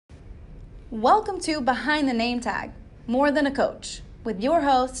Welcome to Behind the Name Tag, More Than a Coach, with your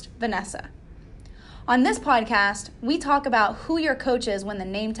host, Vanessa. On this podcast, we talk about who your coach is when the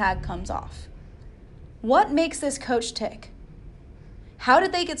name tag comes off. What makes this coach tick? How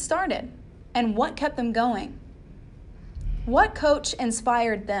did they get started? And what kept them going? What coach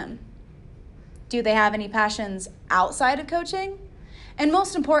inspired them? Do they have any passions outside of coaching? And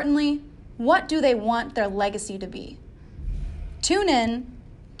most importantly, what do they want their legacy to be? Tune in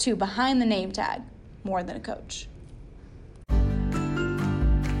to Behind the Name Tag, More Than a Coach.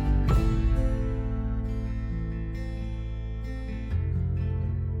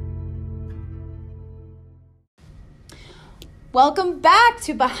 Welcome back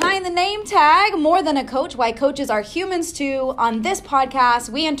to Behind the Name Tag, More Than a Coach, Why Coaches Are Humans Too. On this podcast,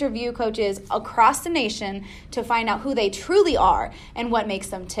 we interview coaches across the nation to find out who they truly are and what makes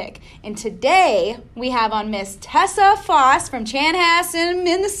them tick. And today, we have on Miss Tessa Foss from Chanhassen,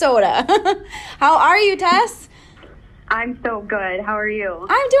 Minnesota. How are you, Tess? I'm so good. How are you?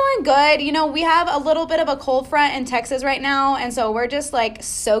 I'm doing good. You know, we have a little bit of a cold front in Texas right now, and so we're just like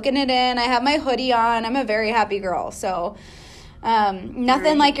soaking it in. I have my hoodie on. I'm a very happy girl, so...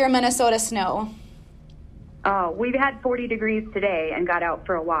 nothing like your Minnesota snow. Oh, we've had 40 degrees today and got out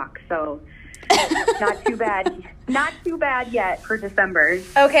for a walk, so not too bad. Not too bad yet for December.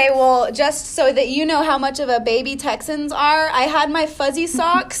 Okay, well, just so that you know how much of a baby Texans are, I had my fuzzy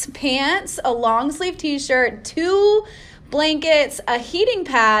socks, pants, a long sleeve t-shirt, 2 blankets, a heating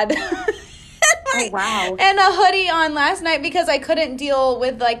pad. Oh, wow. And a hoodie on last night because I couldn't deal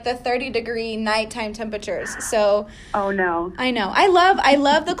with like the 30-degree nighttime temperatures. So oh no. I know. I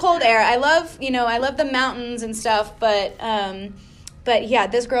love the cold air. I love the mountains and stuff, but yeah,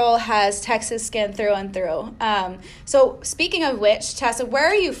 this girl has Texas skin through and through. So speaking of which, Tessa, where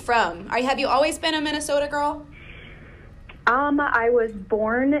are you from? Have you always been a Minnesota girl? I was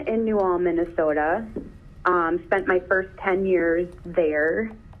born in New Ulm, Minnesota. Spent my first 10 years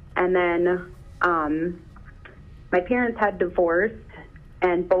there. And then my parents had divorced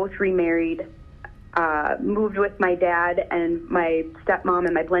and both remarried, moved with my dad and my stepmom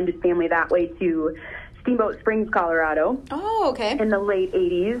and my blended family that way to Steamboat Springs, Colorado. Oh, okay. In the late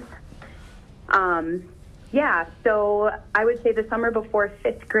 80s. So I would say the summer before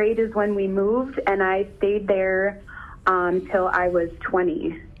 5th grade is when we moved, and I stayed there till I was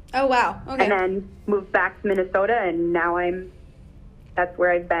 20. Oh, wow. Okay. And then moved back to Minnesota, and now that's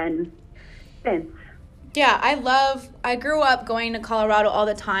where I've been since. Yeah, I grew up going to Colorado all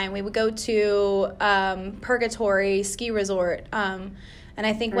the time. We would go to Purgatory Ski Resort. And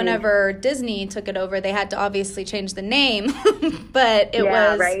I think whenever Disney took it over, they had to obviously change the name. But it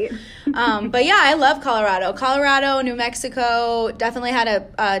was... right. But yeah, I love Colorado. Colorado, New Mexico, definitely had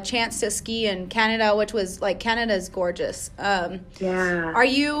a chance to ski in Canada, which was like, Canada's gorgeous. Yeah. Are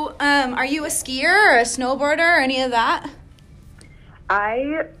you a skier or a snowboarder or any of that?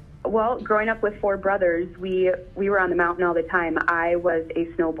 Growing up with 4 brothers, we were on the mountain all the time. I was a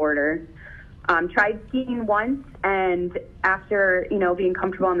snowboarder. Tried skiing once, and after, being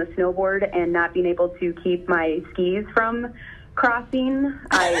comfortable on the snowboard and not being able to keep my skis from crossing,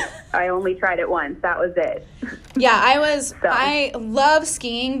 I only tried it once. That was it. Yeah, I love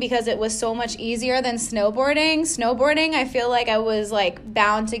skiing because it was so much easier than snowboarding. Snowboarding, I feel like I was like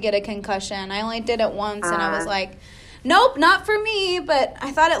bound to get a concussion. I only did it once, and I was like, nope, not for me. But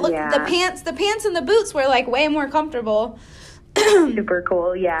I thought it looked the pants and the boots were like way more comfortable. Super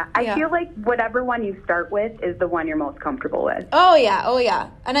cool, yeah. I feel like whatever one you start with is the one you're most comfortable with. Oh yeah.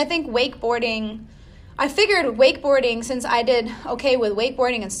 And I think wakeboarding, I figured wakeboarding, since I did okay with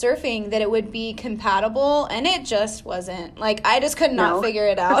wakeboarding and surfing, that it would be compatible, and it just wasn't. Like, I just could not figure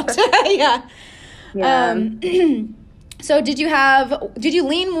it out. Yeah. So did you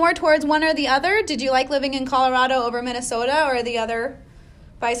lean more towards one or the other? Did you like living in Colorado over Minnesota, or the other,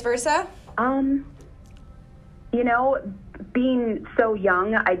 vice versa? Being so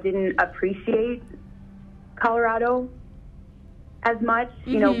young, I didn't appreciate Colorado as much,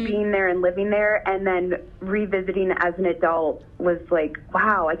 being there and living there, and then revisiting as an adult was like,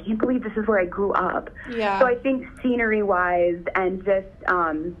 wow, I can't believe this is where I grew up. Yeah. So I think scenery-wise and just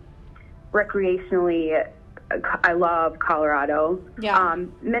recreationally, I love Colorado. Yeah.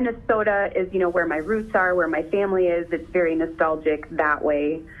 Minnesota is, where my roots are, where my family is. It's very nostalgic that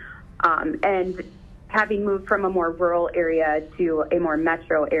way. And having moved from a more rural area to a more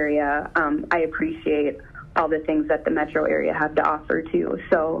metro area, I appreciate all the things that the metro area have to offer too.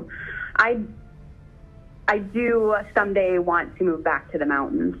 So I do someday want to move back to the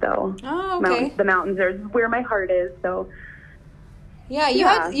mountains. So the mountains are where my heart is. So yeah, you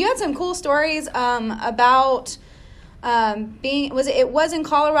had some cool stories about it was in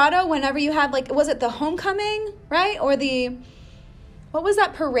Colorado whenever you had, like, was it the homecoming, right? Or what was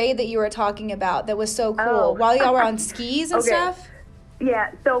that parade that you were talking about that was so cool while y'all were on skis and stuff?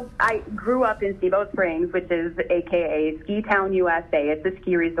 Yeah, so I grew up in Steamboat Springs, which is AKA Ski Town, USA. It's a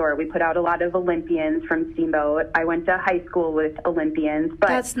ski resort. We put out a lot of Olympians from Steamboat. I went to high school with Olympians. But,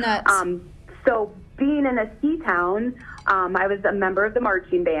 that's nuts. So being in a ski town, I was a member of the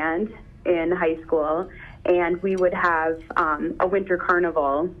marching band in high school, and we would have a winter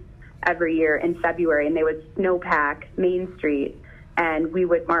carnival every year in February, and they would snowpack Main Street, and we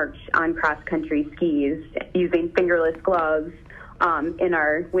would march on cross-country skis using fingerless gloves in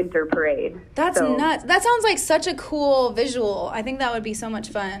our winter parade. That's nuts. That sounds like such a cool visual. I think that would be so much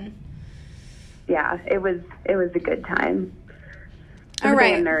fun. Yeah, it was a good time. All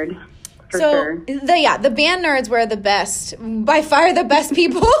right. Band nerd, for so sure. The band nerds were the best, by far the best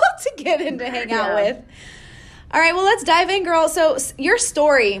people to get in to hang out with. All right, well, let's dive in, girl. So your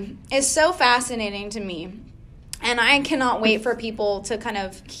story is so fascinating to me, and I cannot wait for people to kind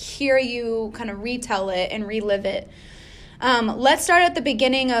of hear you kind of retell it and relive it. Let's start at the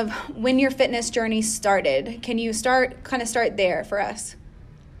beginning of when your fitness journey started. Can you start there for us?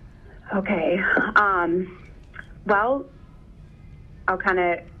 Okay. Well,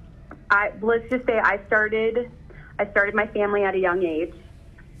 let's just say I started my family at a young age.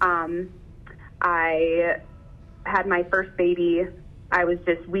 I had my first baby. I was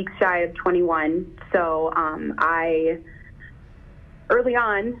just weeks shy of 21. So, I early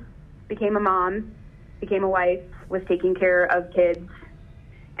on became a mom, became a wife, was taking care of kids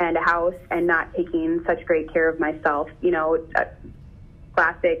and a house and not taking such great care of myself. You know, a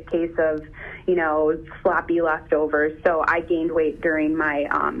classic case of, sloppy leftovers. So I gained weight during my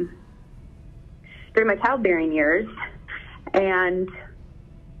childbearing years. And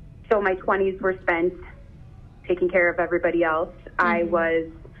so my 20s were spent taking care of everybody else. Mm-hmm.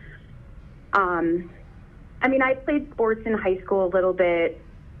 I played sports in high school a little bit.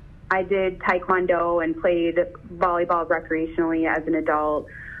 I did taekwondo and played volleyball recreationally as an adult,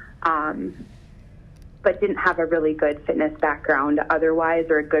 but didn't have a really good fitness background otherwise,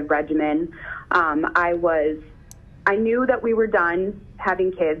 or a good regimen. I knew that we were done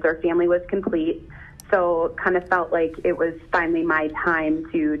having kids. Our family was complete, so kind of felt like it was finally my time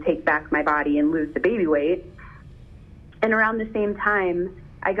to take back my body and lose the baby weight. And around the same time,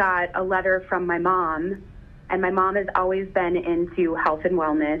 I got a letter from my mom, and my mom has always been into health and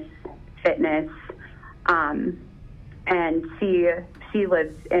wellness, fitness, and she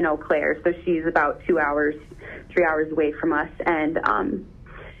lives in Eau Claire, so she's about 3 hours away from us. And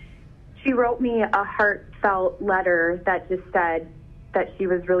she wrote me a heartfelt letter that just said that she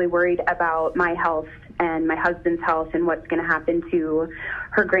was really worried about my health and my husband's health and what's going to happen to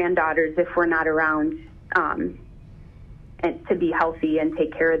her granddaughters if we're not around, and to be healthy and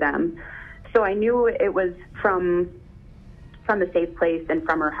take care of them. So I knew it was from a safe place and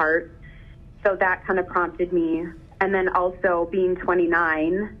from her heart. So that kind of prompted me. And then also being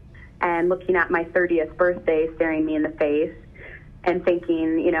 29 and looking at my 30th birthday staring me in the face and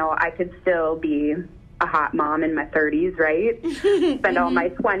thinking, I could still be a hot mom in my 30s, right? Spend all my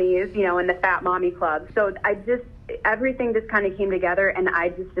 20s, in the fat mommy club. So everything just kind of came together, and I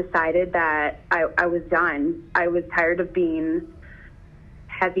just decided that I was done. I was tired of being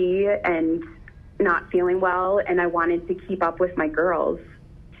heavy and not feeling well, and I wanted to keep up with my girls.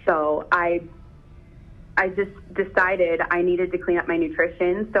 So I just decided I needed to clean up my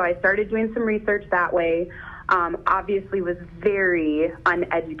nutrition. So I started doing some research that way. Obviously was very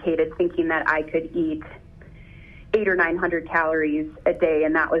uneducated, thinking that I could eat 800 or 900 calories a day,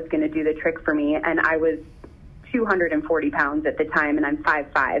 and that was going to do the trick for me. And I was 240 pounds at the time, and I'm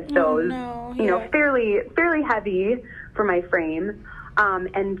 5'5", so fairly heavy for my frame.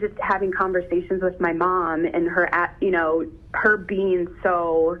 And just having conversations with my mom and her being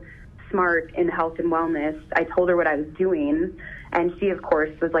so smart in health and wellness, I told her what I was doing, and she, of course,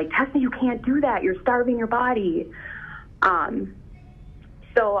 was like, "Tessa, you can't do that. You're starving your body."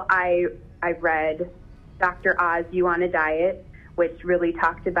 So I read Dr. Oz, You on a Diet, which really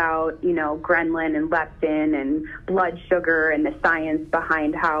talked about, ghrelin and leptin and blood sugar and the science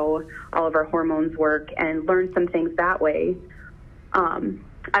behind how all of our hormones work, and learned some things that way.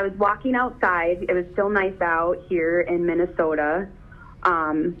 I was walking outside. It was still nice out here in Minnesota.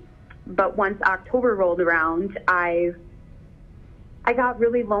 But once October rolled around, I got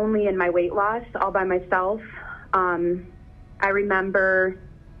really lonely in my weight loss all by myself. I remember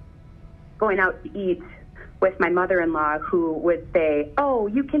going out to eat with my mother-in-law, who would say, "Oh,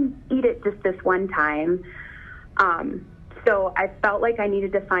 you can eat it just this one time." So I felt like I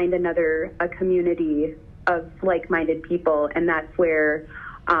needed to find a community of like-minded people, and that's where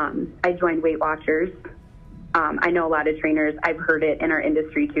I joined Weight Watchers. I know a lot of trainers, I've heard it in our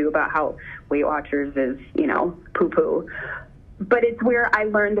industry too about how Weight Watchers is, poo-poo. But it's where I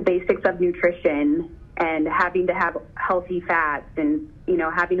learned the basics of nutrition and having to have healthy fats and,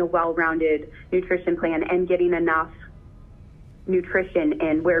 having a well-rounded nutrition plan and getting enough nutrition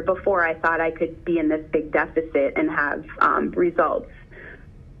in, where before I thought I could be in this big deficit and have results.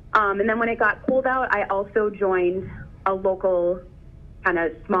 And then when it got cold out, I also joined a local kind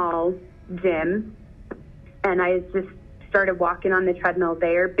of small gym, and I just started walking on the treadmill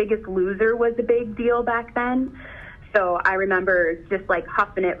there. Biggest Loser was a big deal back then. So I remember just like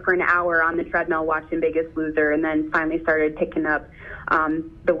huffing it for an hour on the treadmill watching Biggest Loser, and then finally started picking up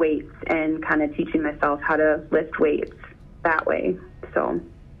the weights and kind of teaching myself how to lift weights that way. So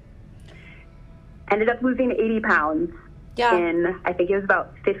ended up losing 80 pounds in, I think it was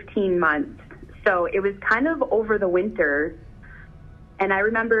about 15 months. So it was kind of over the winter. And I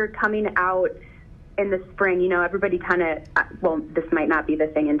remember coming out in the spring, everybody kind of, well, this might not be the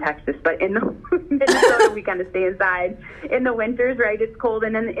thing in Texas, but in the Minnesota, we kind of stay inside. In the winters, right, it's cold.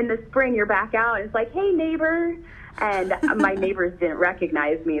 And then in the spring, you're back out. And it's like, hey, neighbor. And my neighbors didn't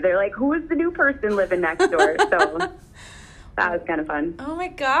recognize me. They're like, who is the new person living next door? So that was kind of fun. Oh, my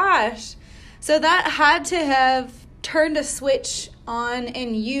gosh. So that had to have turned a switch on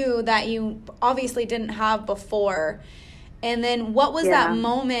in you that you obviously didn't have before. And then what was that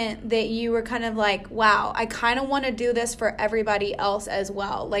moment that you were kind of like, wow, I kind of want to do this for everybody else as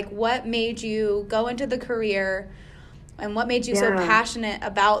well? Like, what made you go into the career, and what made you so passionate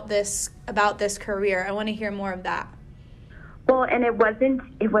about this career? I want to hear more of that. Well, and it wasn't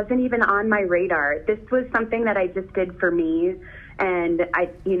even on my radar. This was something that I just did for me. And I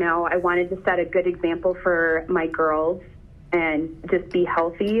wanted to set a good example for my girls and just be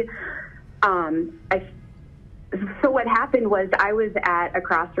healthy. So what happened was I was at a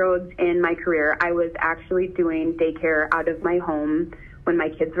crossroads in my career. I was actually doing daycare out of my home when my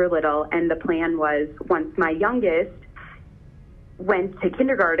kids were little. And the plan was once my youngest went to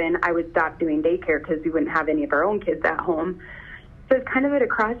kindergarten, I would stop doing daycare because we wouldn't have any of our own kids at home. So it's kind of at a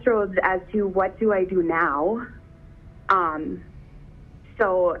crossroads as to what do I do now?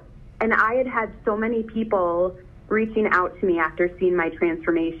 And I had so many people reaching out to me after seeing my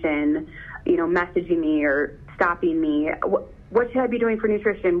transformation, messaging me or stopping me. What should I be doing for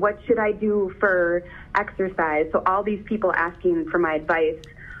nutrition? What should I do for exercise? So all these people asking for my advice.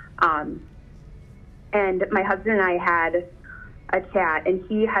 And my husband and I had a chat, and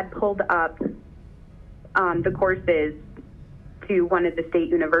he had pulled up the courses to one of the state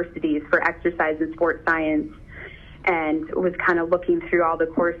universities for exercise and sports science, and was kind of looking through all the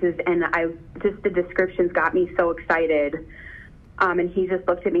courses, and the descriptions got me so excited. And he just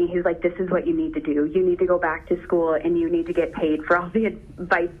looked at me. He was like, this is what you need to do. You need to go back to school, and you need to get paid for all the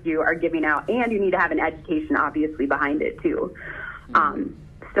advice you are giving out, and you need to have an education, obviously, behind it, too.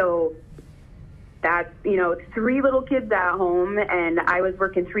 So that's, 3 little kids at home, and I was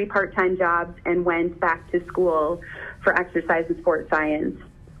working 3 part-time jobs and went back to school for exercise and sports science.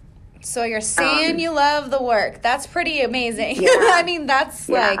 So you're saying you love the work. That's pretty amazing. Yeah. I mean, that's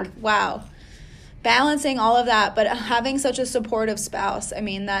wow. Balancing all of that, but having such a supportive spouse, I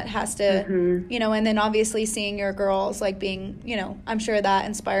mean, that has to, and then obviously seeing your girls, like being, I'm sure that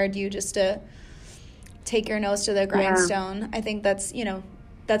inspired you just to take your nose to the grindstone. Yeah. I think that's,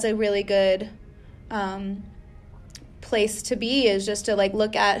 that's a really good place to be, is just to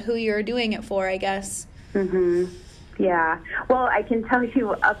look at who you're doing it for, I guess. Mm-hmm. Yeah. Well, I can tell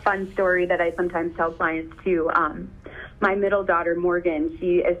you a fun story that I sometimes tell clients too. My middle daughter, Morgan,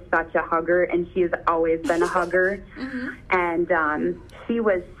 she is such a hugger, and she has always been a hugger. And she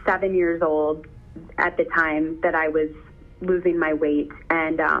was 7 years old at the time that I was losing my weight.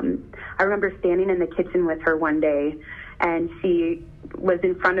 And I remember standing in the kitchen with her one day, and she was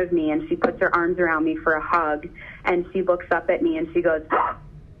in front of me, and she puts her arms around me for a hug, and she looks up at me, and she goes,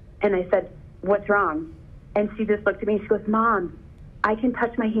 and I said, what's wrong? And she just looked at me and she goes, Mom, I can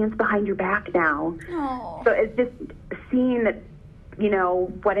touch my hands behind your back now. Aww. So it's just seeing that,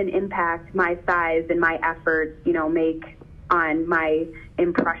 what an impact my size and my efforts, make on my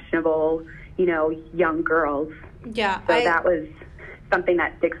impressionable, young girls. Yeah. So that was something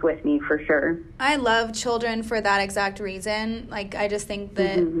that sticks with me for sure. I love children for that exact reason. I just think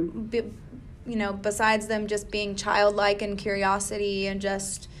that, besides them just being childlike and curiosity and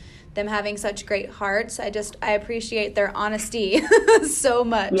just them having such great hearts, I appreciate their honesty so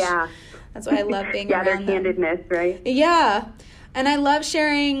much. Yeah. That's why I love being around them. Yeah, their candidness, right? Yeah. And I love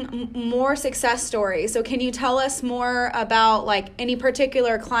sharing more success stories. So can you tell us more about like any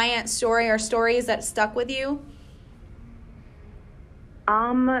particular client story or stories that stuck with you?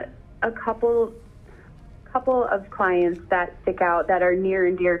 A couple of clients that stick out that are near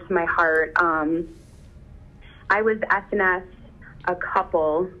and dear to my heart. I was SNS a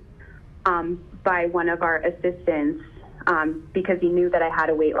couple by one of our assistants because he knew that I had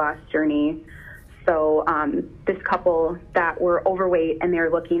a weight loss journey. So this couple that were overweight and they're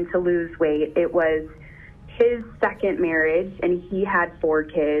looking to lose weight, it was his second marriage and he had 4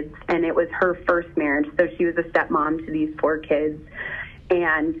 kids, and it was her first marriage. So she was a stepmom to these 4 kids.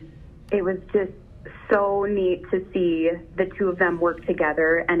 And it was just so neat to see the two of them work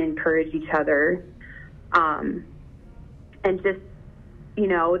together and encourage each other. And just, you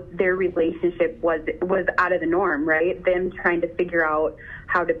know, their relationship was out of the norm, right? Them trying to figure out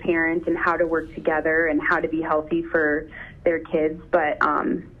how to parent and how to work together and how to be healthy for their kids. But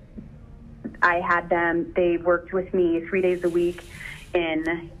I had them, they worked with me 3 days a week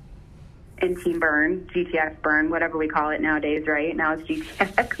in Team Burn, GTX Burn, whatever we call it nowadays, right? Now it's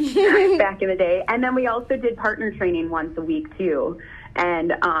GTX, back in the day. And then we also did partner training once a week too.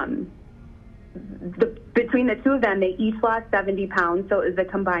 And between the two of them, they each lost 70 pounds, so it was a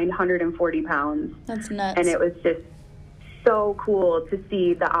combined 140 pounds. That's nuts. And it was just so cool to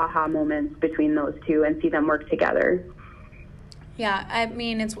see the aha moments between those two and see them work together. Yeah, I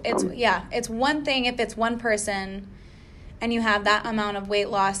mean, it's one thing if it's one person and you have that amount of weight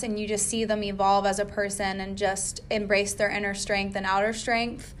loss and you just see them evolve as a person and just embrace their inner strength and outer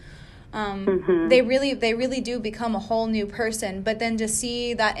strength. They really do become a whole new person. But then to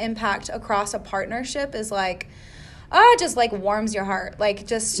see that impact across a partnership is like, it just like warms your heart. Like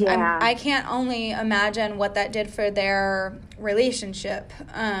just, yeah. I can't only imagine what that did for their relationship,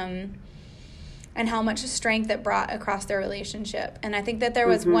 and how much strength it brought across their relationship. And I think that there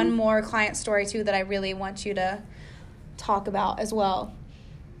was one more client story too that I really want you to talk about as well.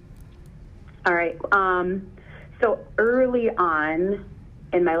 All right. So early on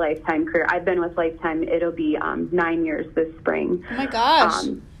in my Lifetime career, I've been with Lifetime, it'll be 9 years this spring. Oh my gosh.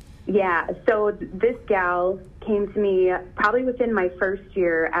 Yeah, so this gal came to me probably within my first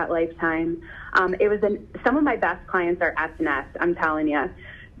year at Lifetime. It was some of my best clients are SNS, I'm telling you.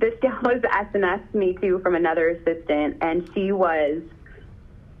 This gal was SNS me too from another assistant, and she was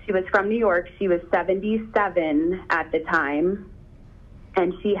from New York. She was 77 at the time,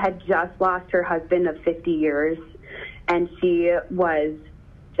 and she had just lost her husband of 50 years, and she was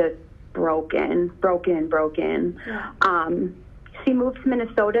just broken. Yeah. She moved to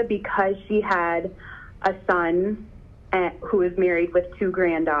Minnesota because she had a son who was married with 2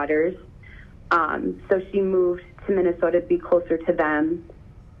 granddaughters. So she moved to Minnesota to be closer to them.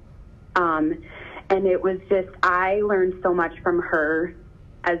 And it was just, I learned so much from her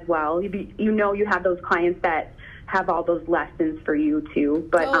as well. You know, you have those clients that have all those lessons for you too.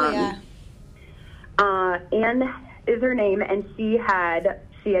 But Anne is her name, and she had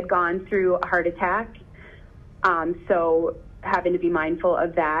gone through a heart attack. So having to be mindful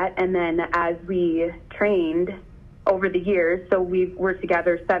of that. And then as we trained over the years, so we were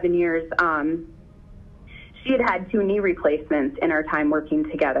together 7 years, she had 2 knee replacements in our time working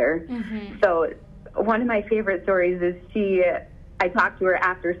together. Mm-hmm. So one of my favorite stories is I talked to her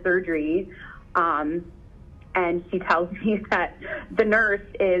after surgery, and she tells me that the nurse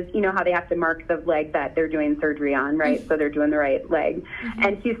is, you know how they have to mark the leg that they're doing surgery on, right? Mm-hmm. So they're doing the right leg. Mm-hmm.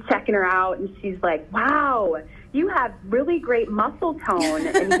 And she's checking her out, and she's like, wow, you have really great muscle tone.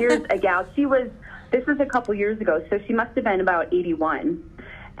 And here's a gal. This was a couple years ago, so she must have been about 81.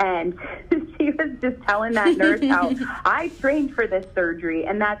 And she was just telling that nurse how I trained for this surgery.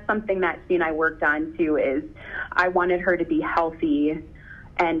 And that's something that she and I worked on too, is I wanted her to be healthy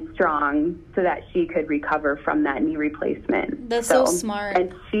and strong so that she could recover from that knee replacement. That's so smart.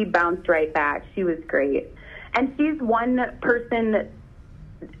 And she bounced right back. She was great. And she's one person,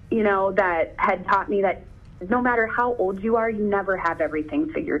 you know, that had taught me that no matter how old you are, you never have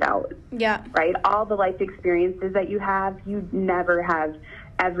everything figured out. Yeah. Right? All the life experiences that you have, you never have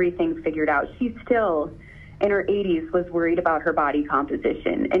everything figured out. She still, in her 80s, was worried about her body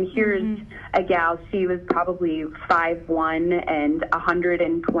composition. And here's a gal, she was probably 5'1" and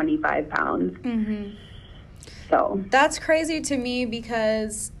 125 pounds. Mm-hmm. So that's crazy to me,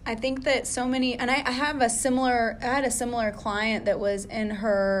 because I think that so many, and I had a similar client that was in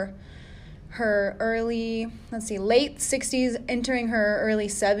her early, late 60s, entering her early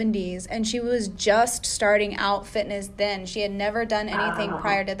 70s, and she was just starting out fitness then. She had never done anything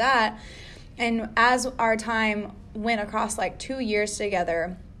prior to that. And as our time went across like 2 years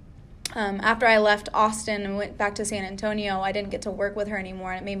together, after I left Austin and went back to San Antonio, I didn't get to work with her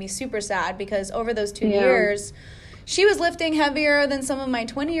anymore, and it made me super sad because over those 2 years, she was lifting heavier than some of my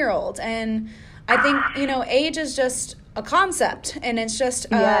 20-year-olds. And I think, age is just a concept, and it's just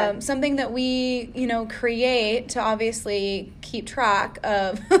something that we, create to obviously keep track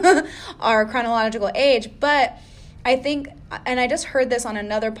of our chronological age. But I think, and I just heard this on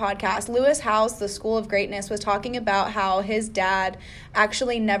another podcast, Lewis Howes, the School of Greatness, was talking about how his dad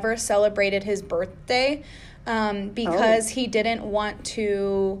actually never celebrated his birthday because he didn't want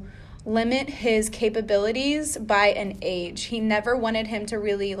to limit his capabilities by an age. He never wanted him to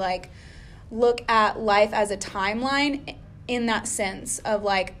really look at life as a timeline in that sense of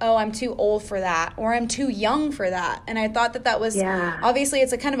oh, I'm too old for that, or I'm too young for that. And I thought that was, obviously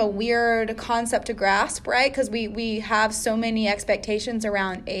it's a kind of a weird concept to grasp, right? Because we have so many expectations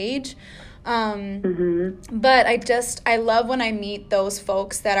around age. But I love when I meet those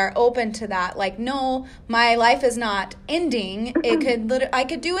folks that are open to that. No, my life is not ending. I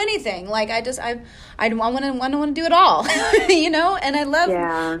could do anything. I want to do it all, and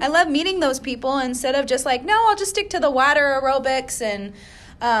I love meeting those people instead of just no, I'll just stick to the water aerobics and,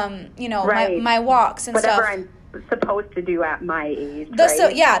 my walks and whatever stuff. I'm supposed to do at my age,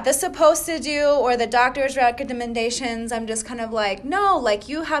 the supposed to do or the doctor's recommendations. I'm just kind of no,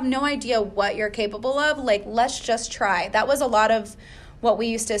 you have no idea what you're capable of. Let's just try. That was a lot of what we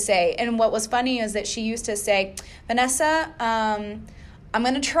used to say. And what was funny is that she used to say, Vanessa, I'm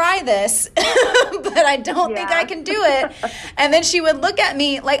going to try this, but I don't think I can do it. And then she would look at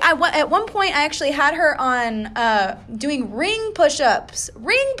me at one point I actually had her on doing ring push-ups.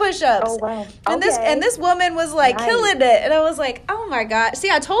 Oh, wow. And this woman was killing it. And I was like, oh my God. See,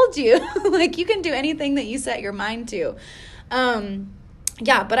 I told you, you can do anything that you set your mind to.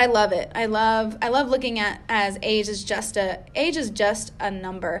 But I love it. I love looking at as age is just a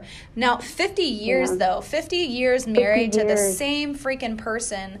number. Now, 50 years though, 50 years married to the same freaking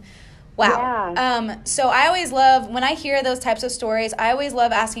person. Wow. Yeah. So I always love when I hear those types of stories, I always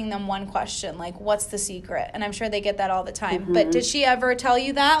love asking them one question, what's the secret? And I'm sure they get that all the time. But did she ever tell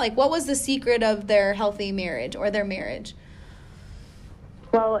you that? What was the secret of their healthy marriage or their marriage?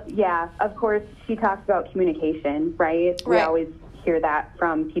 Well, yeah, of course, she talks about communication, right? We always hear that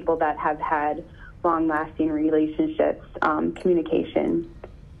from people that have had long-lasting relationships. Communication,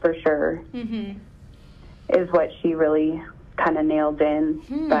 for sure, is what she really kind of nailed in.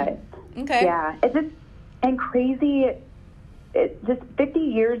 But yeah, it's just crazy. It's just 50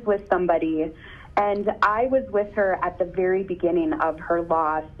 years with somebody, and I was with her at the very beginning of her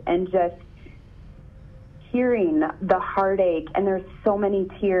loss, and just hearing the heartache, and there's so many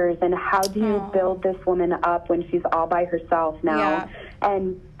tears, and how do you build this woman up when she's all by herself now?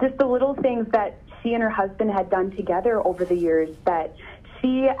 And just the little things that she and her husband had done together over the years that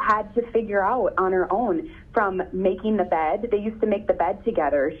she had to figure out on her own, from making the bed. They used to make the bed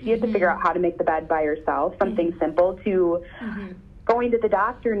together. She had to figure out how to make the bed by herself, something simple, to going to the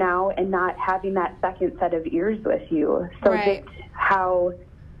doctor now and not having that second set of ears with you. So just how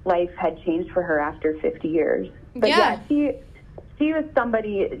life had changed for her after 50 years. But she was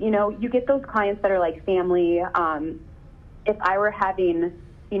somebody, you get those clients that are like family. If I were having,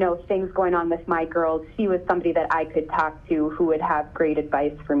 things going on with my girls, she was somebody that I could talk to who would have great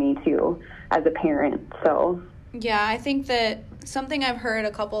advice for me too as a parent. So yeah, I think that something I've heard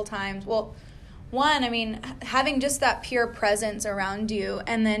a couple of times, well, one, having just that pure presence around you,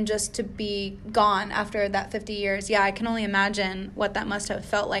 and then just to be gone after that 50 years. Yeah, I can only imagine what that must have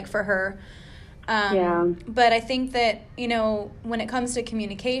felt like for her. But I think that, when it comes to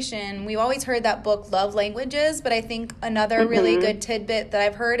communication, we've always heard that book, Love Languages, but I think another really good tidbit that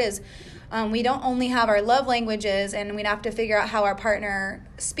I've heard is we don't only have our love languages, and we have to figure out how our partner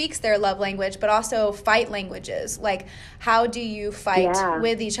speaks their love language, but also fight languages. How do you fight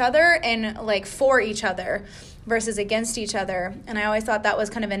with each other and for each other versus against each other? And I always thought that was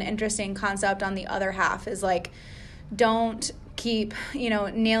kind of an interesting concept on the other half, is don't keep,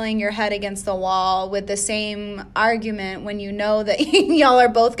 nailing your head against the wall with the same argument when you know that y'all are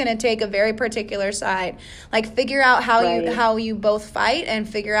both going to take a very particular side. Figure out how you both fight, and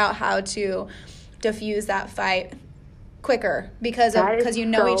figure out how to diffuse that fight quicker because you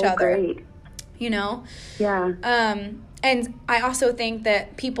know each other. Great. Yeah. And I also think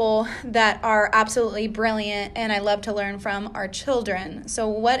that people that are absolutely brilliant and I love to learn from are children. So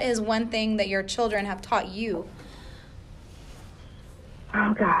what is one thing that your children have taught you?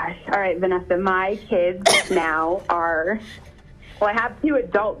 Oh, gosh. All right, Vanessa, my kids now are, I have 2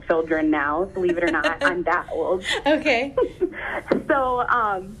 adult children now, believe it or not. I'm that old. Okay. So,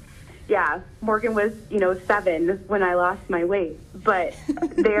 yeah, Morgan was, 7 when I lost my weight, but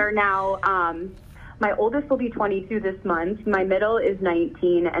they are now, my oldest will be 22 this month. My middle is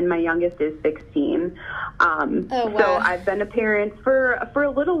 19 and my youngest is 16. Oh, wow. So I've been a parent for a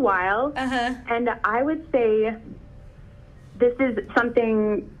little while. Uh-huh. And I would say this is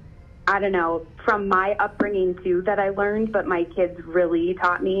something, I don't know, from my upbringing too that I learned, but my kids really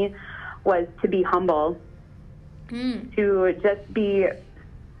taught me, was to be humble. To just be,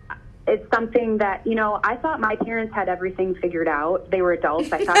 it's something that, I thought my parents had everything figured out. They were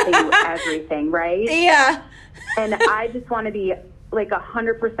adults. I thought they knew everything, right? Yeah. And I just want to be like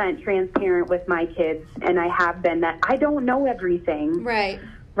 100% transparent with my kids. And I have been that I don't know everything. Right.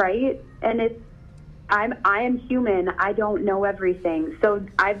 Right. And I am human. I don't know everything. So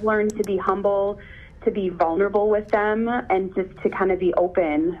I've learned to be humble, to be vulnerable with them, and just to kind of be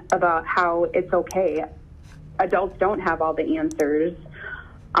open about how it's okay. Adults don't have all the answers.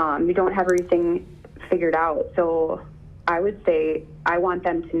 We don't have everything figured out. So I would say I want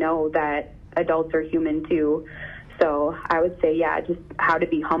them to know that adults are human too. So I would say, yeah, just how to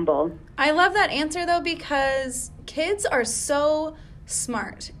be humble. I love that answer, though, because kids are so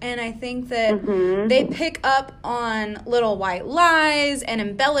smart. And I think that they pick up on little white lies and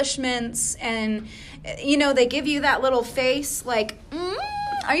embellishments. And, they give you that little face like,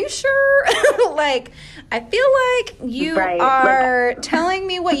 are you sure? Like, I feel like you are telling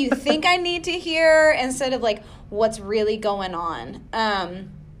me what you think I need to hear instead of like what's really going on.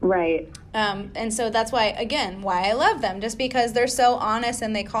 Right. And so that's why I love them, just because they're so honest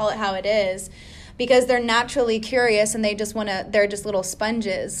and they call it how it is, because they're naturally curious and they're just little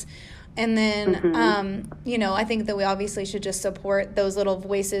sponges. And then, I think that we obviously should just support those little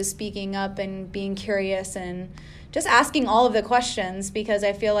voices speaking up and being curious and just asking all of the questions, because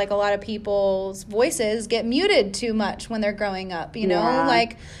I feel like a lot of people's voices get muted too much when they're growing up,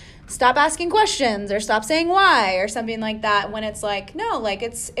 like stop asking questions or stop saying why or something like that, when it's like, no, like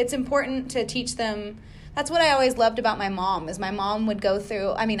it's important to teach them. That's what I always loved about my mom, is my mom would go through,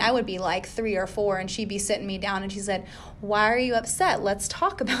 I would be like 3 or 4 and she'd be sitting me down and she said, why are you upset? Let's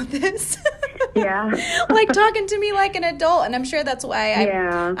talk about this. Yeah. Like talking to me like an adult. And I'm sure that's why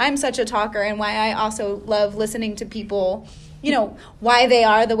I'm such a talker, and why I also love listening to people, why they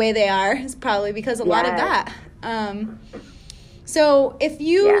are the way they are, is probably because a lot of that. So if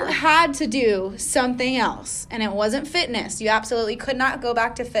you had to do something else and it wasn't fitness, you absolutely could not go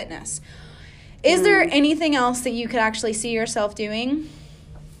back to fitness, is there anything else that you could actually see yourself doing?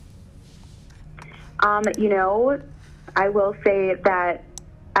 I will say that,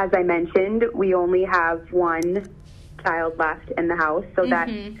 as I mentioned, we only have one child left in the house. So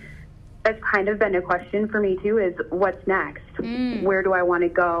that's kind of been a question for me too, is what's next? Where do I want to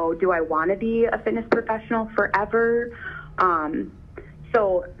go? Do I want to be a fitness professional forever?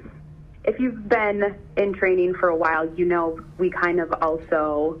 So if you've been in training for a while, we kind of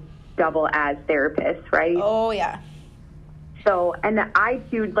also double as therapists, right? Oh, yeah. So, and I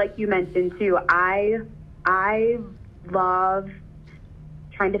too, like you mentioned too, I love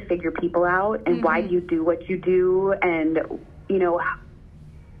trying to figure people out and why you do what you do, and,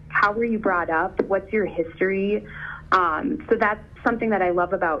 how were you brought up? What's your history? So that's something that I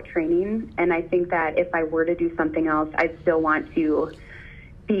love about training. And I think that if I were to do something else, I'd still want to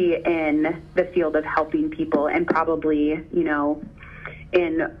be in the field of helping people, and probably,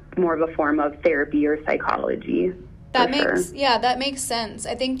 in more of a form of therapy or psychology. That makes sense.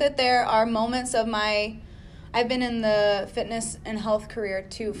 I think that there are moments of I've been in the fitness and health career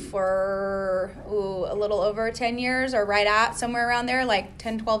too for a little over 10 years, or right at somewhere around there, like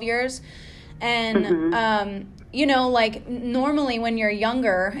 10, 12 years. And, like normally when you're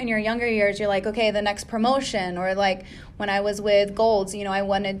younger, in your younger years, you're like, okay, the next promotion, or like when I was with Golds, I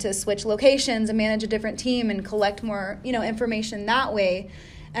wanted to switch locations and manage a different team and collect more, information that way.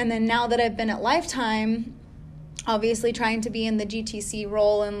 And then now that I've been at Lifetime, obviously trying to be in the GTC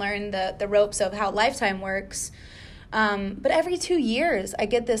role and learn the ropes of how Lifetime works. But every 2 years I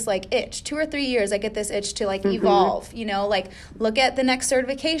get this like itch, 2 or 3 years, I get this itch to like evolve, like look at the next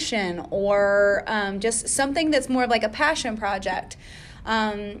certification, or just something that's more of like a passion project.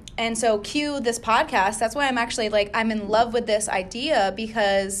 And so cue this podcast. That's why I'm actually I'm in love with this idea,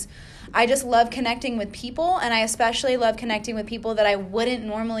 because I just love connecting with people, and I especially love connecting with people that I wouldn't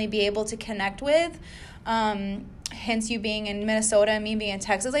normally be able to connect with. Hence you being in Minnesota and me being in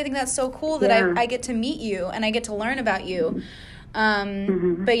Texas. I think that's so cool that I get to meet you and I get to learn about you.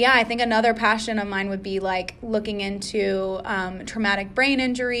 But yeah, I think another passion of mine would be like looking into traumatic brain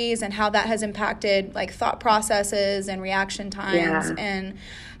injuries and how that has impacted like thought processes and reaction times, and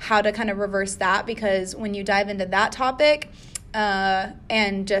how to kind of reverse that, because when you dive into that topic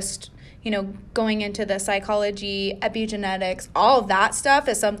and just going into the psychology, epigenetics, all of that stuff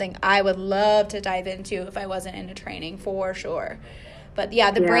is something I would love to dive into if I wasn't into training, for sure. But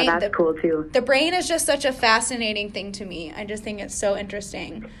yeah, the brain, that's cool too. The brain is just such a fascinating thing to me. I just think it's so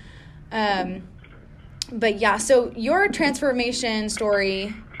interesting. But yeah, so your transformation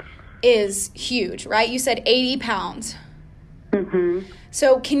story is huge, right? You said 80 pounds. Mm-hmm.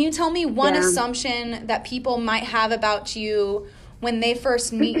 So can you tell me one assumption that people might have about you when they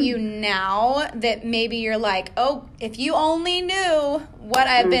first meet you now that maybe you're like, oh, if you only knew what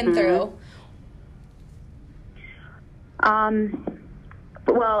I've been through?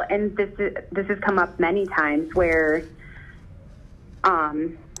 Well, and this has come up many times where, I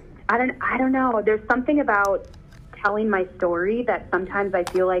don't know. There's something about telling my story that sometimes I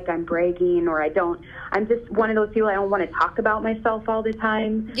feel like I'm bragging, or I'm just one of those people, I don't want to talk about myself all the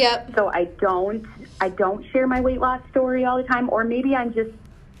time. Yep. So I don't share my weight loss story all the time, or maybe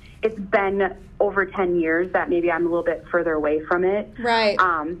it's been over 10 years that maybe I'm a little bit further away from it. Right.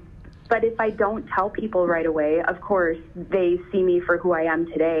 But if I don't tell people right away, of course, they see me for who I am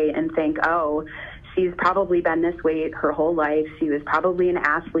today and think, oh, she's probably been this weight her whole life. She was probably an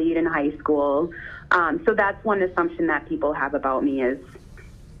athlete in high school. So that's one assumption that people have about me is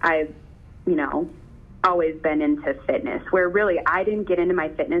I've, always been into fitness, where really I didn't get into my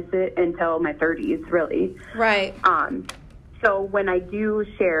fitness until my 30s, really. Right. So when I do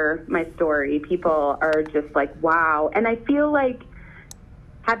share my story, people are just like, wow. And I feel like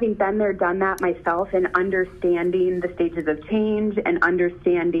having been there, done that myself, and understanding the stages of change and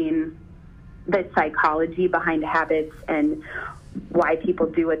understanding the psychology behind habits and why people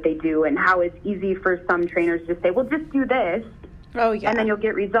do what they do, and how it's easy for some trainers to say, well, just do this. Oh, yeah. And then you'll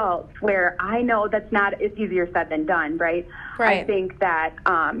get results, where I know it's easier said than done, right? Right. I think that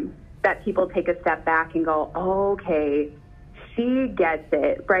that people take a step back and go, oh, okay, she gets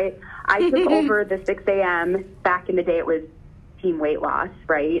it, right? I took over the 6 a.m. Back in the day, it was Team Weight Loss,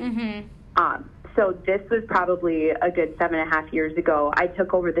 right? Mm-hmm. So this was probably a good 7.5 years ago. I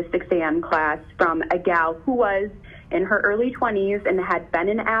took over the 6 a.m. class from a gal who was in her early 20s and had been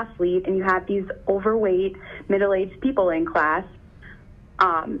an athlete, and you have these overweight, middle-aged people in class.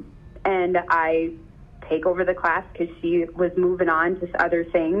 And I take over the class because she was moving on to other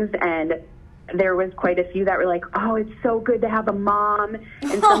things, and there was quite a few that were like, oh, it's so good to have a mom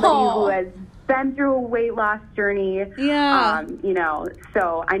and somebody who has been through a weight loss journey. Yeah.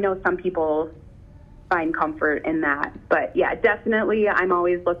 So I know some people find comfort in that. But yeah, definitely I'm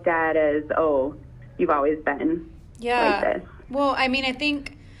always looked at as, oh, you've always been like this. Well,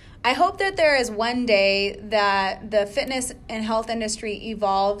 I hope that there is one day that the fitness and health industry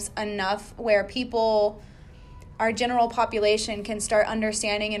evolves enough where our general population can start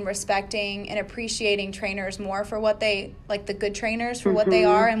understanding and respecting and appreciating trainers more for what they, like the good trainers for what they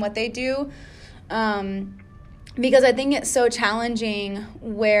are and what they do. Because I think it's so challenging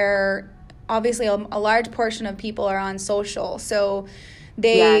where obviously a large portion of people are on social. So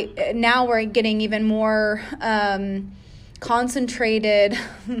now we're getting even more concentrated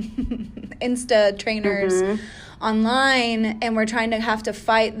Insta trainers online, and we're trying to have to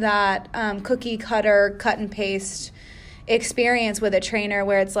fight that cookie cutter, cut and paste experience with a trainer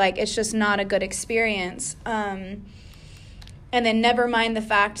where it's like it's just not a good experience. And then never mind the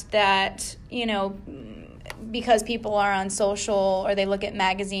fact that, because people are on social or they look at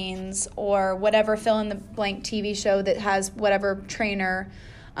magazines or whatever fill in the blank TV show that has whatever trainer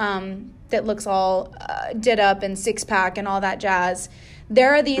that looks all did up and six pack and all that jazz.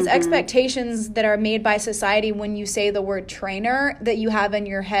 There are these expectations that are made by society when you say the word trainer that you have in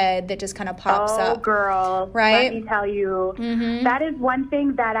your head that just kind of pops up. Oh, girl. Right? Let me tell you, that is one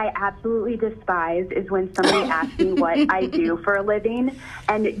thing that I absolutely despise is when somebody asks me what I do for a living,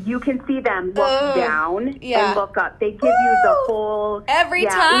 and you can see them look down and look up. They give you the whole... Every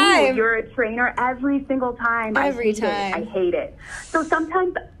time. Ooh, you're a trainer every single time. Every time. I hate it. So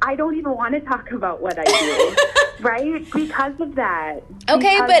sometimes I don't even want to talk about what I do, right? Because of that.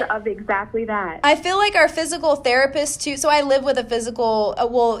 Okay, because of exactly that. I feel like our physical therapist too. So I live with a physical.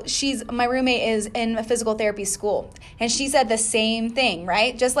 My roommate is in a physical therapy school, and she said the same thing,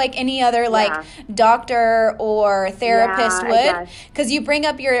 right? Just like any other doctor or therapist would, because you bring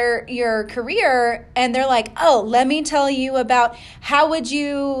up your career, and they're like, oh, let me tell you about how would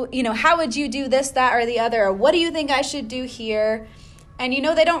you do this, that, or the other, or what do you think I should do here, and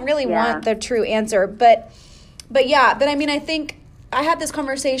they don't really want the true answer, but I mean, I think. I had this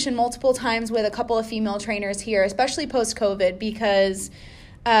conversation multiple times with a couple of female trainers here, especially post-COVID, because,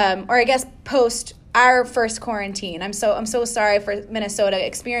 or I guess post our first quarantine. I'm so sorry for Minnesota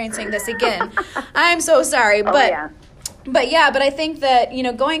experiencing this again. I'm so sorry, but But I think that,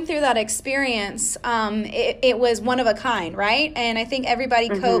 going through that experience, it was one of a kind, right? And I think everybody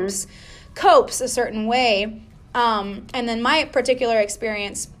copes a certain way. And then my particular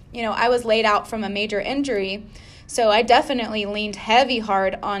experience, I was laid out from a major injury. So I definitely leaned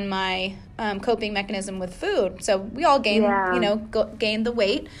hard on my coping mechanism with food. So we all gained, gained the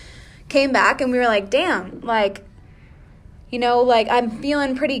weight, came back, and we were like, damn, I'm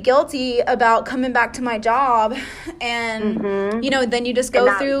feeling pretty guilty about coming back to my job. And, then you just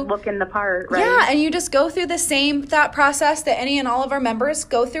go through. Looking the part, right? Yeah, and you just go through the same thought process that any and all of our members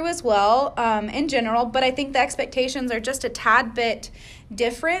go through as well, in general. But I think the expectations are just a tad bit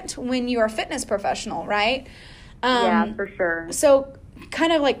different when you're a fitness professional, right? Yeah, for sure. So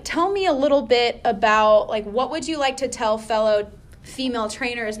kind of tell me a little bit about what would you like to tell fellow female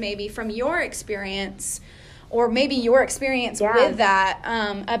trainers maybe from your experience, or maybe your experience with that,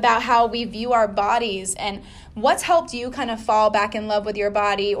 about how we view our bodies, and what's helped you kind of fall back in love with your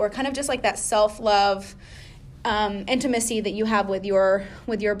body, or kind of just that self-love, intimacy that you have with your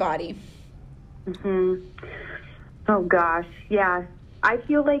body. Oh gosh. Yeah. I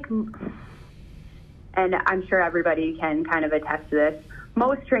feel like, and I'm sure everybody can kind of attest to this,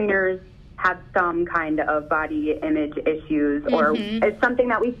 most trainers have some kind of body image issues, or it's something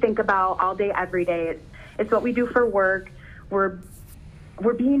that we think about all day, every day. It's what we do for work. We're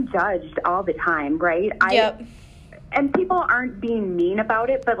being judged all the time, right? Yep. And people aren't being mean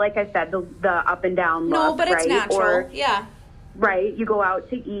about it, but like I said, the up and down look, no, but it's right? natural. Right, you go out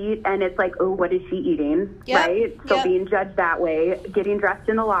to eat, and it's like, oh, what is she eating, right? So being judged that way, getting dressed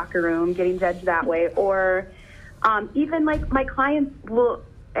in the locker room, getting judged that way, or even my clients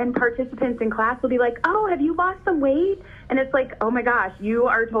and participants in class will be like, oh, have you lost some weight? And it's like, oh my gosh, you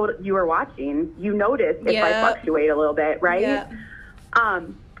are watching. You notice if I fluctuate a little bit, right? Yeah.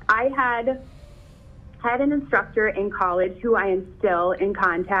 I had an instructor in college who I am still in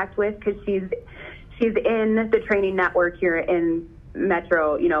contact with, because she's in the training network here in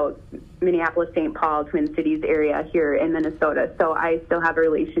Metro, Minneapolis, St. Paul, Twin Cities area here in Minnesota. So I still have a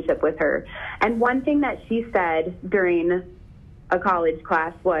relationship with her. And one thing that she said during a college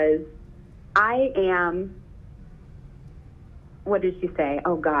class was, what did she say?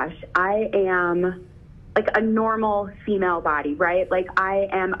 Oh gosh, I am a normal female body, right? I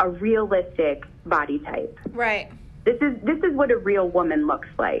am a realistic body type. Right. This is what a real woman looks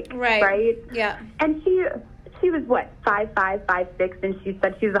like. Right? Yeah. And she was what, 5'5", 5'6", and she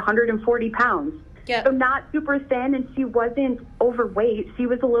said she was 140 pounds. Yeah. So not super thin, and she wasn't overweight. She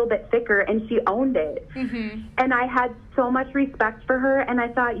was a little bit thicker, and she owned it. And I had so much respect for her, and I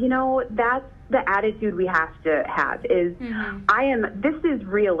thought, that's the attitude we have to have is, this is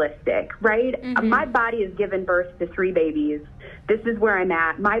realistic, right? My body has given birth to 3 babies. This is where I'm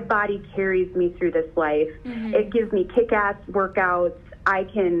at. My body carries me through this life. It gives me kick-ass workouts. I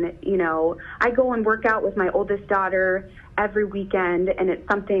can, I go and work out with my oldest daughter every weekend, and it's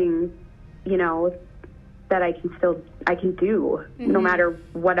something, that I can do no matter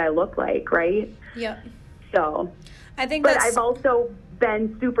what I look like, right? Yep. So, I think but I've also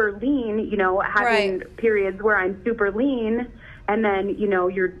been super lean, having periods where I'm super lean, and then,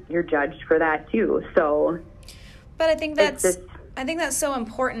 you're judged for that too. So, but I think that's so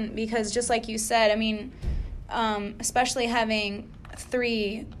important, because just like you said, I mean, especially having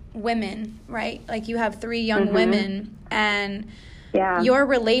 3 women, right? You have 3 young women, and your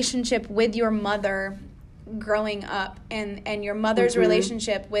relationship with your mother growing up, and your mother's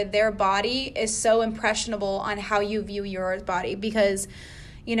relationship with their body is so impressionable on how you view your body, because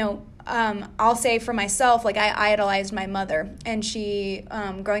I'll say for myself, I idolized my mother, and she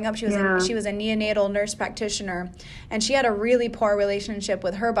growing up, she was a neonatal nurse practitioner, and she had a really poor relationship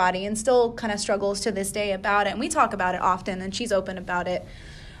with her body, and still kind of struggles to this day about it, and we talk about it often, and she's open about it.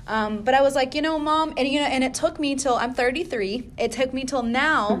 But I was like, Mom, and it took me till I'm 33. It took me till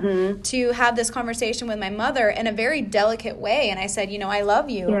now to have this conversation with my mother in a very delicate way. And I said, I love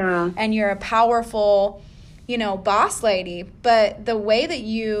you, and you're a powerful, boss lady. But the way that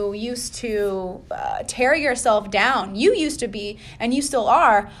you used to tear yourself down, you used to be, and you still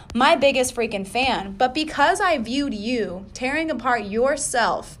are, my biggest freaking fan. But because I viewed you tearing apart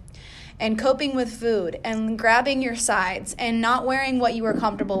yourself and coping with food and grabbing your sides and not wearing what you were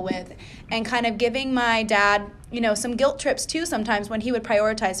comfortable with, and kind of giving my dad, some guilt trips too sometimes when he would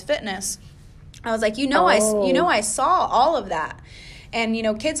prioritize fitness. I was like, I saw all of that.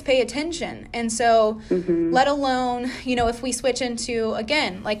 And, kids pay attention. And so let alone, if we switch into,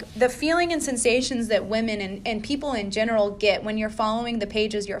 again, like the feeling and sensations that women and people in general get when you're following the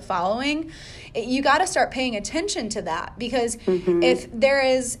pages you're following, you got to start paying attention to that. Because if there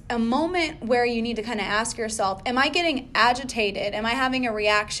is a moment where you need to kind of ask yourself, am I getting agitated? Am I having a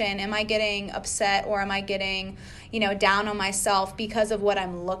reaction? Am I getting upset? Or am I getting, down on myself because of what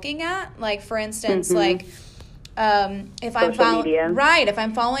I'm looking at? Like, for instance, like, if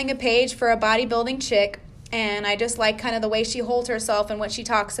I'm following a page for a bodybuilding chick and I just like kind of the way she holds herself and what she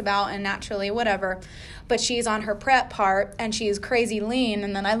talks about and naturally whatever, but she's on her prep part and she's crazy lean,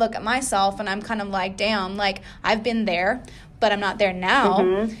 and then I look at myself and I'm kind of like, damn, like I've been there, but I'm not there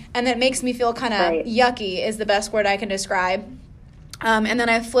now. And that makes me feel kind of yucky is the best word I can describe. And then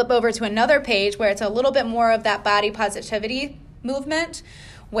I flip over to another page where it's a little bit more of that body positivity movement,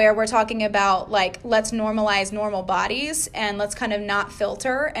 where we're talking about, like, let's normalize normal bodies and let's kind of not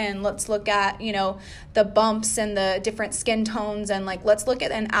filter, and let's look at, the bumps and the different skin tones, and, like, let's look at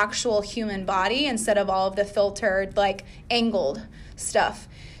an actual human body instead of all of the filtered, like, angled stuff.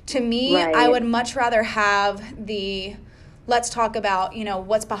 To me, I would much rather have the... let's talk about,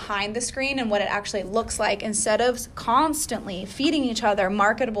 what's behind the screen and what it actually looks like, instead of constantly feeding each other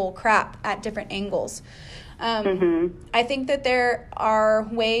marketable crap at different angles. I think that there are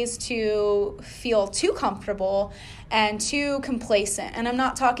ways to feel too comfortable and too complacent. And I'm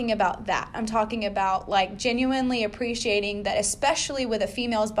not talking about that. I'm talking about, like, genuinely appreciating that, especially with a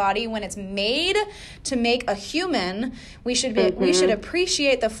female's body, when it's made to make a human, we should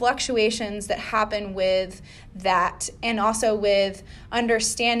appreciate the fluctuations that happen with that, and also with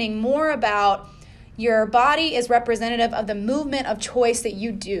understanding more about your body is representative of the movement of choice that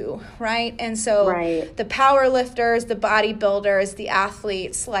you do, right? And so the power lifters, the bodybuilders, the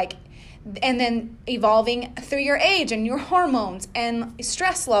athletes, like, and then evolving through your age and your hormones and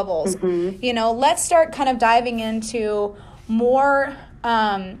stress levels. Let's start kind of diving into more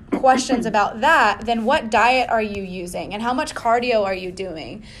questions about that than what diet are you using and how much cardio are you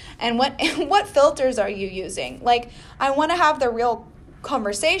doing and what filters are you using. Like, I want to have the real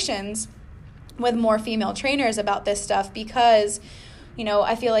conversations with more female trainers about this stuff, because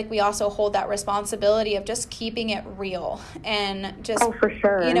I feel like we also hold that responsibility of just keeping it real and just for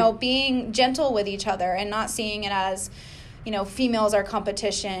sure. Being gentle with each other and not seeing it as females are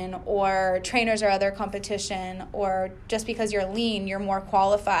competition or trainers are other competition, or just because you're lean you're more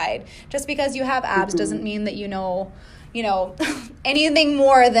qualified. Just because you have abs doesn't mean that anything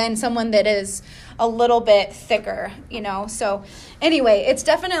more than someone that is a little bit thicker, So anyway, it's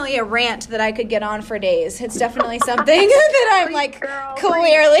definitely a rant that I could get on for days. It's definitely something that I'm like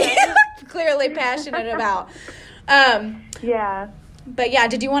clearly passionate about. But yeah,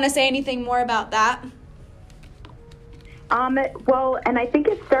 did you want to say anything more about that? Well, and I think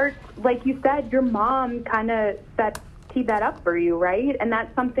it starts, like you said, your mom kind of teed that up for you, right? And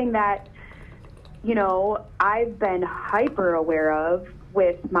that's something that, I've been hyper aware of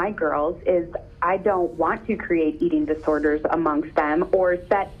with my girls, is I don't want to create eating disorders amongst them or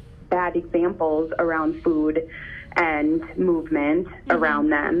set bad examples around food and movement around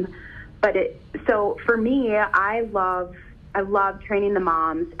them. But so for me, I love training the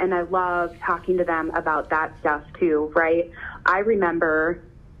moms, and I love talking to them about that stuff too, right? I remember,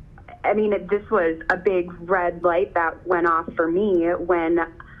 this was a big red light that went off for me when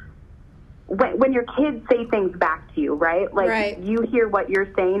your kids say things back to you, right? Like, you hear what you're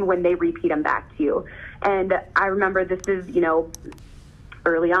saying when they repeat them back to you. And I remember this is,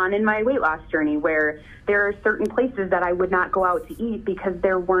 early on in my weight loss journey, where there are certain places that I would not go out to eat because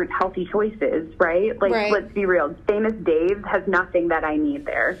there weren't healthy choices, right? Like, let's be real. Famous Dave's has nothing that I need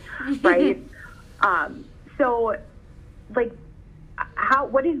there, right? So, like,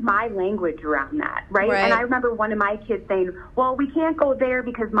 what is my language around that, right? And I remember one of my kids saying, well, we can't go there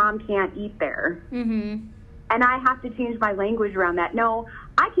because mom can't eat there. And I have to change my language around that. No,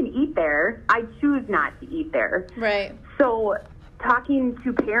 I can eat there. I choose not to eat there. Right. So talking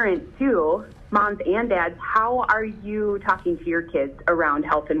to parents too, moms and dads, how are you talking to your kids around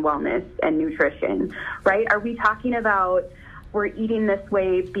health and wellness and nutrition, right? Are we talking about we're eating this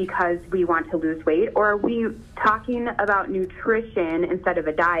way because we want to lose weight, or are we talking about nutrition instead of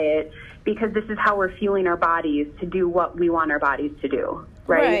a diet because this is how we're fueling our bodies to do what we want our bodies to do,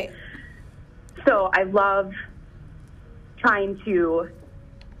 right? So I love trying to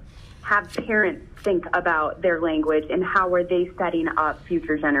have parents think about their language and how are they setting up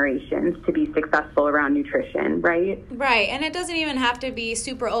future generations to be successful around nutrition, right? Right, and it doesn't even have to be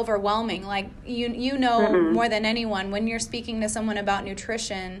super overwhelming. Like, you know more than anyone, when you're speaking to someone about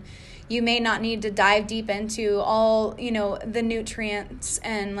nutrition, you may not need to dive deep into all, the nutrients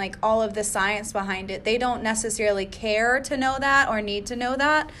and like all of the science behind it. They don't necessarily care to know that or need to know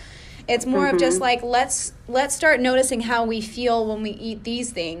that. It's more of just like, let's start noticing how we feel when we eat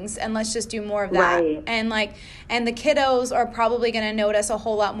these things, and let's just do more of that. Right. And the kiddos are probably going to notice a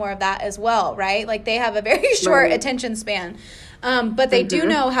whole lot more of that as well, right? Like, they have a very short attention span. But they do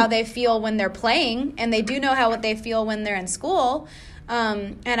know how they feel when they're playing, and they do know what they feel when they're in school.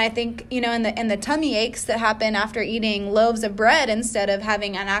 And I think, in the tummy aches that happen after eating loaves of bread instead of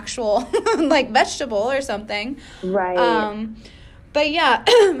having an actual like vegetable or something. Right. But yeah,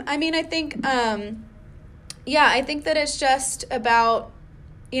 I mean, I think, I think that it's just about,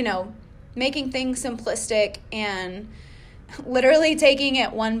 making things simplistic and literally taking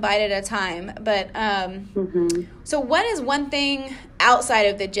it one bite at a time. But, so what is one thing outside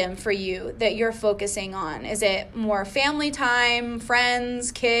of the gym for you that you're focusing on? Is it more family time,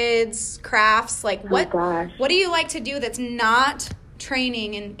 friends, kids, crafts? Like, what do you like to do that's not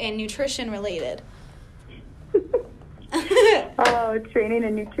training and nutrition related? Oh, training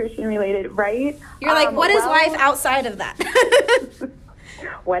and nutrition related, right? You're like, what is life outside of that?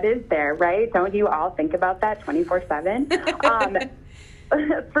 What is there, right? Don't you all think about that 24/7?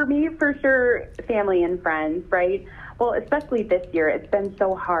 For me, for sure, family and friends, right? Well, especially this year, it's been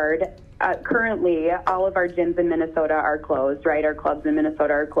so hard. Currently, all of our gyms in Minnesota are closed, right? Our clubs in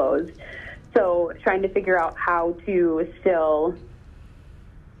Minnesota are closed. So trying to figure out how to still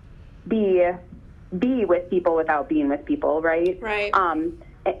be with people without being with people, right? Right.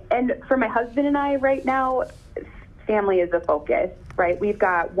 And for my husband and I right now, family is a focus, right? We've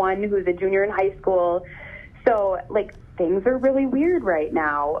got one who's a junior in high school. So, like, things are really weird right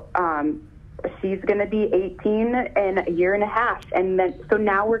now. She's going to be 18 in a year and a half. And then, so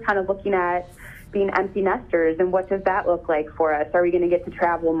now we're kind of looking at being empty nesters, and what does that look like for us? Are we going to get to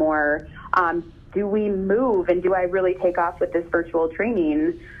travel more? Do we move, and do I really take off with this virtual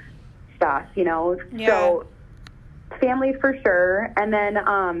training stuff, Yeah. So family for sure. And then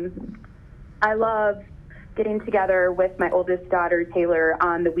I love getting together with my oldest daughter, Taylor,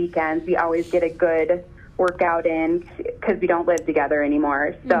 on the weekends. We always get a good workout in because we don't live together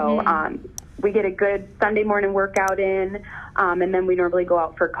anymore. So we get a good Sunday morning workout in, and then we normally go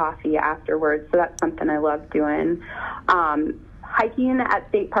out for coffee afterwards. So that's something I love doing. Hiking at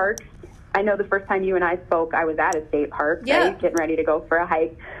state parks. I know the first time you and I spoke, I was at a state park, right? Getting ready to go for a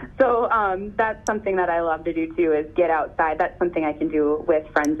hike. So that's something that I love to do, too, is get outside. That's something I can do with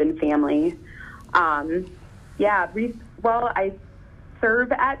friends and family. I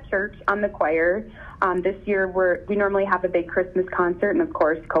serve at church on the choir. This year, we normally have a big Christmas concert, and, of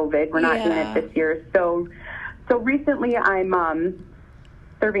course, COVID. We're not doing it this year. So recently I'm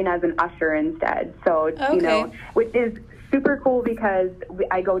serving as an usher instead. So, which is super cool because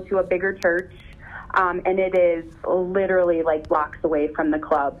I go to a bigger church, and it is literally like blocks away from the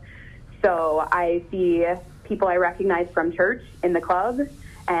club. So I see people I recognize from church in the club,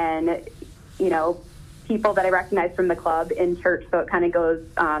 and, people that I recognize from the club in church. So it kind of goes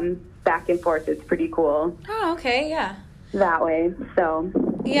back and forth. It's pretty cool. Oh, okay, yeah. That way, so.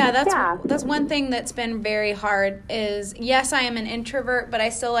 Yeah, that's one thing that's been very hard is, yes, I am an introvert, but I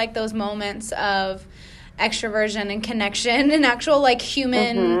still like those moments of extroversion and connection and actual like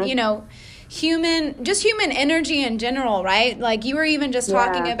human, human energy in general, right? Like you were even just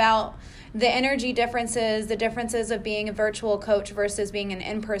talking about the energy differences, the differences of being a virtual coach versus being an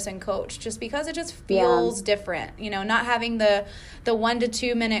in-person coach, just because it just feels different, not having the 1 to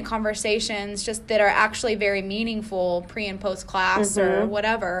 2 minute conversations just that are actually very meaningful pre and post class or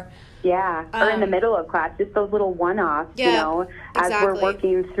whatever. Yeah, or in the middle of class, just those little one-offs, as we're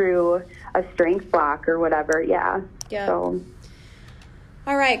working through a strength block or whatever. Yeah. So.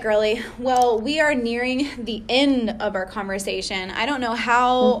 All right, girly. Well, we are nearing the end of our conversation. I don't know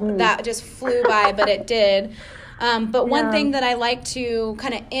how that just flew by, but it did. But one thing that I like to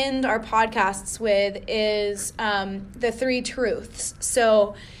kind of end our podcasts with is the 3 truths.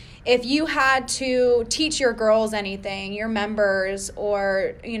 So if you had to teach your girls anything, your members,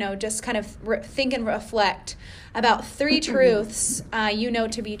 or, just kind of think and reflect about 3 truths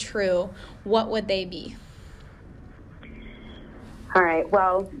to be true, what would they be? All right.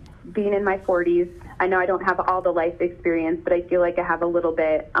 Well, being in my 40s, I know I don't have all the life experience, but I feel like I have a little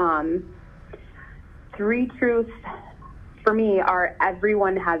bit. 3 truths for me are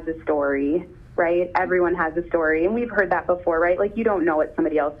everyone has a story. right? Everyone has a story, and we've heard that before, right? Like, you don't know what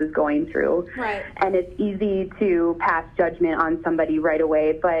somebody else is going through. Right. And it's easy to pass judgment on somebody right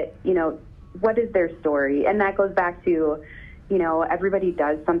away, but, what is their story? And that goes back to, everybody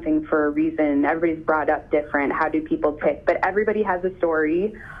does something for a reason. Everybody's brought up different. How do people pick? But everybody has a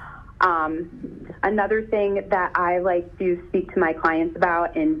story. Another thing that I like to speak to my clients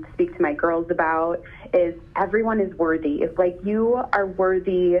about and speak to my girls about is everyone is worthy. It's like, you are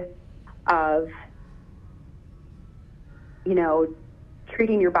worthy of,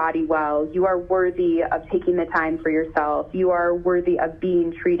 treating your body well. You are worthy of taking the time for yourself. You are worthy of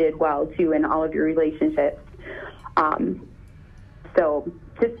being treated well, too, in all of your relationships. So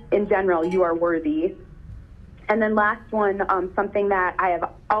just in general, you are worthy. And then last one, something that I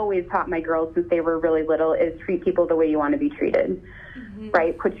have always taught my girls since they were really little is treat people the way you want to be treated,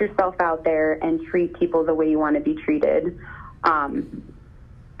 right? Put yourself out there and treat people the way you want to be treated.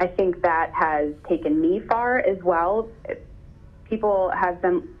 I think that has taken me far as well. People have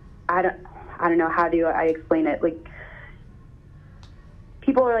been, I don't know, how do I explain it? Like,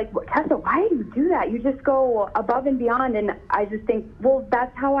 people are like, Tessa, why do you do that? You just go above and beyond. And I just think, well,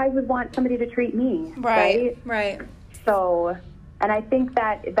 that's how I would want somebody to treat me. Right. So, and I think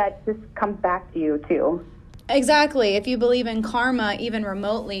that just comes back to you too. Exactly. If you believe in karma, even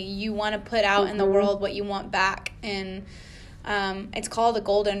remotely, you want to put out in the world what you want back. And it's called the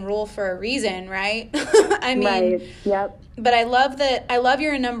golden rule for a reason, right? I mean, right. Yep. But I love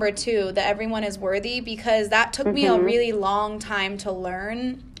your number 2, that everyone is worthy, because that took me a really long time to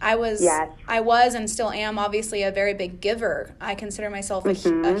learn. I was and still am obviously a very big giver. I consider myself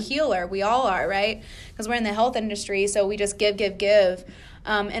a healer. We all are, right? Because we're in the health industry, so we just give.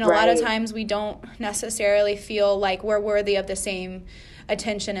 And a lot of times we don't necessarily feel like we're worthy of the same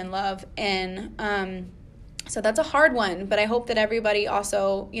attention and love. And so that's a hard one, but I hope that everybody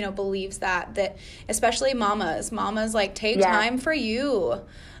also, believes that especially mamas, like, take time for you.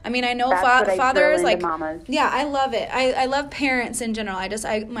 I mean, I know fathers, like, mamas. Yeah, I love it. I love parents in general.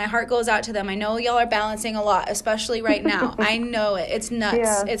 My heart goes out to them. I know y'all are balancing a lot, especially right now. I know it. It's nuts.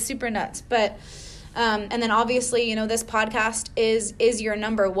 Yeah. It's super nuts. But, and then obviously, this podcast is your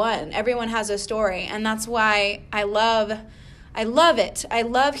number 1. Everyone has a story. And that's why I love it. I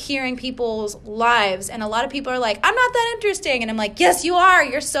love hearing people's lives. And a lot of people are like, I'm not that interesting. And I'm like, yes, you are.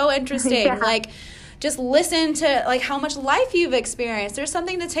 You're so interesting. Yeah. Like, just listen to, like, how much life you've experienced. There's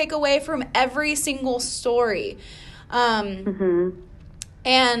something to take away from every single story. And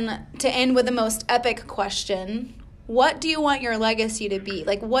to end with the most epic question, what do you want your legacy to be?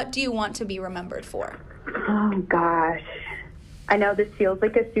 Like, what do you want to be remembered for? Oh, gosh. I know this feels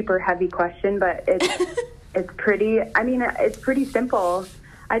like a super heavy question, but it's pretty simple.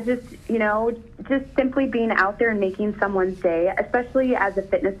 I just simply being out there and making someone's day, especially as a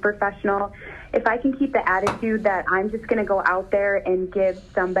fitness professional. If I can keep the attitude that I'm just going to go out there and give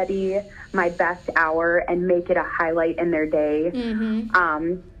somebody my best hour and make it a highlight in their day,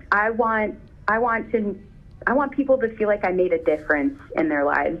 I want people to feel like I made a difference in their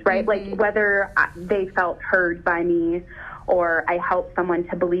lives, right? Like, whether they felt heard by me or I helped someone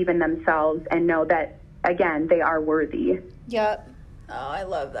to believe in themselves and know that, again, they are worthy. Yep. Oh, I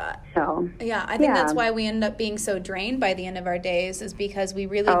love that. So, yeah, I think that's why we end up being so drained by the end of our days, is because we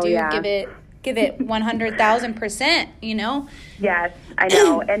really give it 100,000%, Yes, I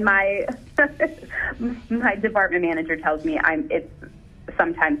know. And my my department manager tells me it's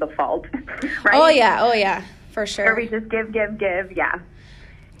sometimes a fault, right? Oh yeah, for sure. Or we just give, yeah.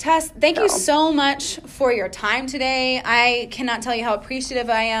 Tess, thank you so much for your time today. I cannot tell you how appreciative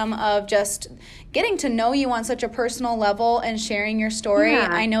I am of just getting to know you on such a personal level and sharing your story. Yeah.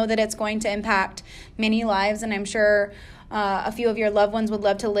 I know that it's going to impact many lives, and I'm sure a few of your loved ones would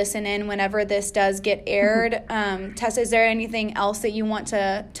love to listen in whenever this does get aired. Tess, is there anything else that you want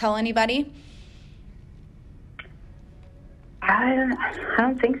to tell anybody? I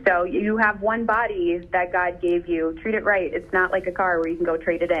don't think so. You have one body that God gave you. Treat it right. It's not like a car where you can go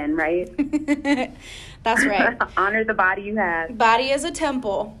trade it in, right? That's right. Honor the body you have. Body is a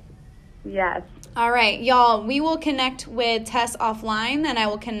temple. Yes. All right, y'all, we will connect with Tess offline, and I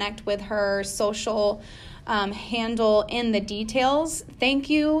will connect with her social handle in the details. Thank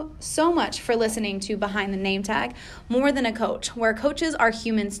you so much for listening to Behind the Name Tag, More Than a Coach, where coaches are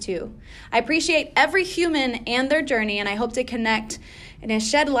humans too. I appreciate every human and their journey, and I hope to connect and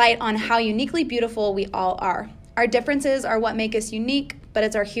shed light on how uniquely beautiful we all are. Our differences are what make us unique, but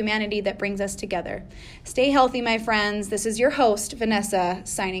it's our humanity that brings us together. Stay healthy, my friends. This is your host, Vanessa,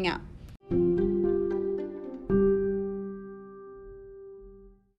 signing out.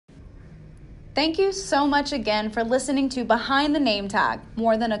 Thank you so much again for listening to Behind the Name Tag,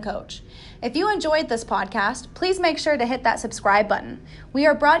 More Than a Coach. If you enjoyed this podcast, please make sure to hit that subscribe button. We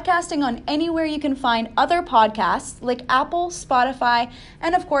are broadcasting on anywhere you can find other podcasts like Apple, Spotify,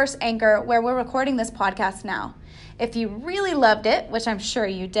 and of course Anchor, where we're recording this podcast now. If you really loved it, which I'm sure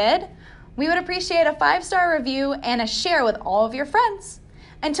you did, we would appreciate a 5-star review and a share with all of your friends.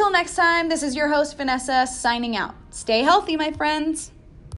 Until next time, this is your host, Vanessa, signing out. Stay healthy, my friends.